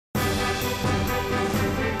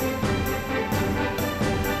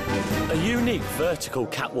unique vertical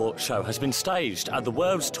catwalk show has been staged at the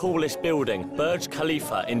world's tallest building, Burj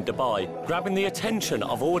Khalifa in Dubai, grabbing the attention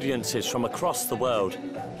of audiences from across the world.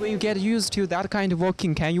 When you get used to that kind of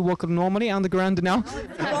walking, can you walk normally on the ground now?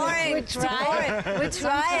 Boring. We try, but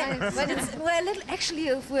we're a little. Actually,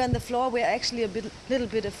 if we're on the floor, we're actually little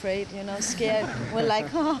bit afraid. You know, scared. We're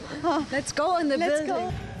like, let's go in the building.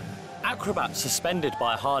 Go. Acrobats suspended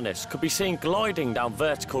by a harness could be seen gliding down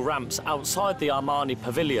vertical ramps outside the Armani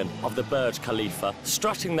pavilion of the Burj Khalifa,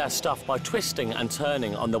 strutting their stuff by twisting and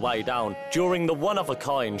turning on the way down during the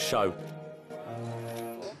one-of-a-kind show.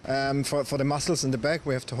 For the muscles in the back,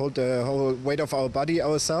 we have to hold the whole weight of our body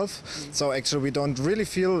ourselves. So actually we don't really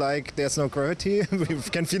feel like there's no gravity. We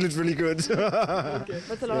can feel it really good.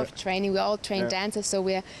 With a lot of training, we all train dancers, so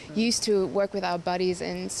we're used to work with our bodies,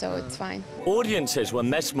 and so it's fine. Audiences were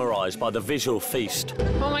mesmerised by the visual feast.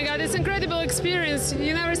 Oh my God, it's an incredible experience.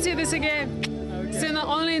 You never see this again. It's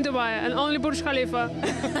only in Dubai and only Burj Khalifa.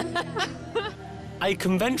 A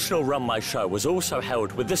conventional runway show was also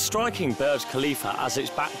held with the striking Burj Khalifa as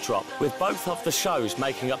its backdrop, with both of the shows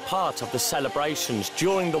making up part of the celebrations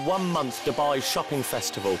during the one-month Dubai Shopping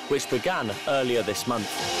Festival, which began earlier this month.